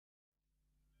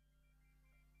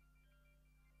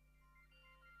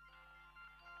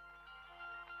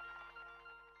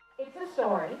It's a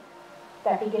story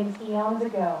that begins eons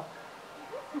ago,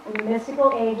 in the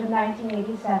mystical age of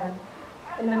 1987,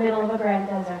 in the middle of a grand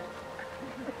desert.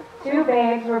 Two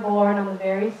babes were born on the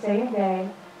very same day,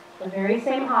 the very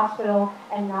same hospital,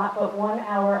 and not but 1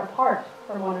 hour apart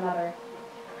from one another.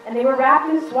 And they were wrapped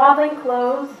in swaddling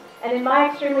clothes, and in my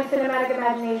extremely cinematic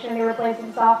imagination, they were placed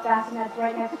in soft bassinets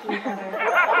right next to each other.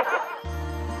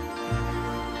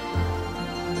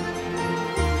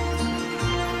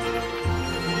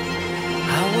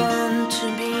 I want to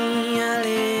be a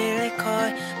little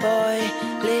coy boy,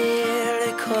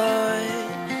 little coy.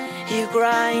 You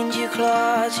grind, you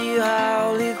claws, you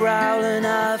howl, you growl, and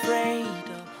afraid.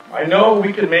 I know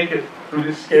we can make it through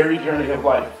this scary journey of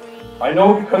life. I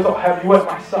know because I'll have you at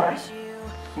my side,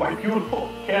 my beautiful,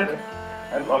 caring,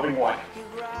 and loving wife.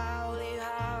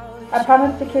 I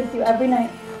promise to kiss you every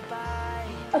night.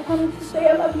 I promise to say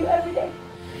I love you every day.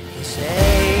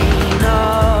 Say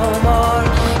no more,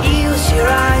 use your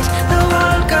eyes, the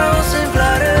world goes and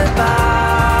fluttered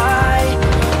by.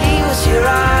 Use your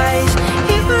eyes,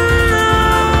 even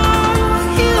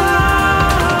though you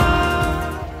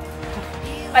are.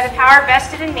 By the power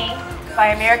vested in me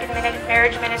by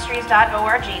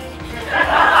AmericanMarriageMinistries.org,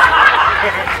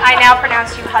 I now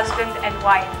pronounce you husband and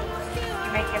wife.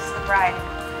 You may kiss the bride.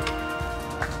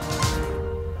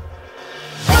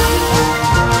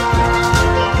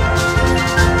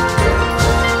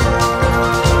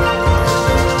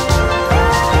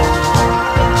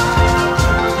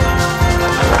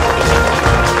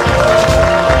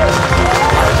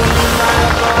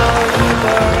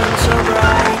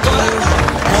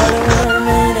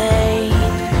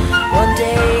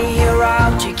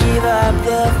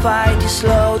 Fight, you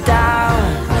slow down,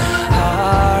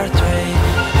 heart rate,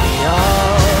 we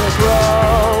all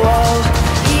grow old.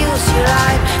 Use your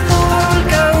life, the world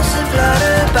goes and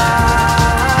flutter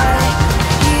by.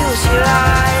 Use your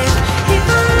life,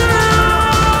 even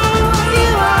though you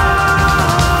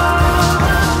are.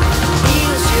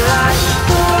 Use your life,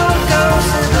 the world goes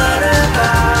and flutter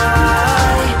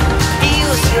by.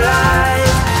 Use your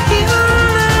life, even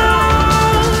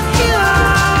though you are.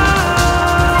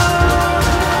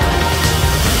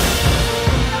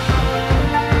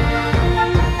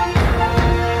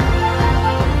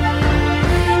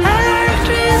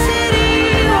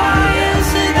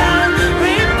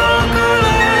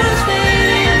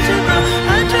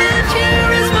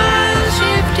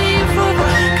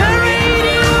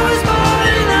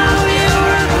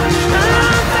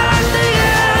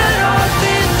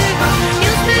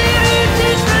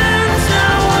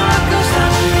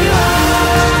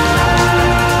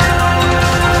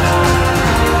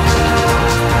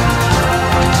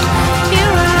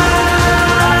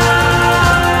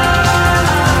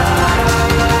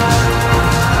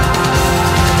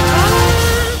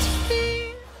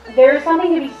 There is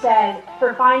something to be said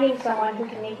for finding someone who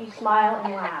can make you smile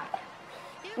and laugh.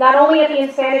 Not only at the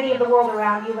insanity of the world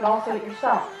around you, but also at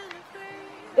yourself.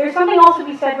 There's something also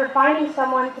to be said for finding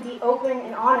someone to be open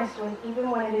and honest with, even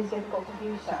when it is difficult to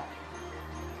do so.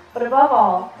 But above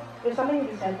all, there's something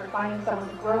to be said for finding someone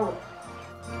to grow with.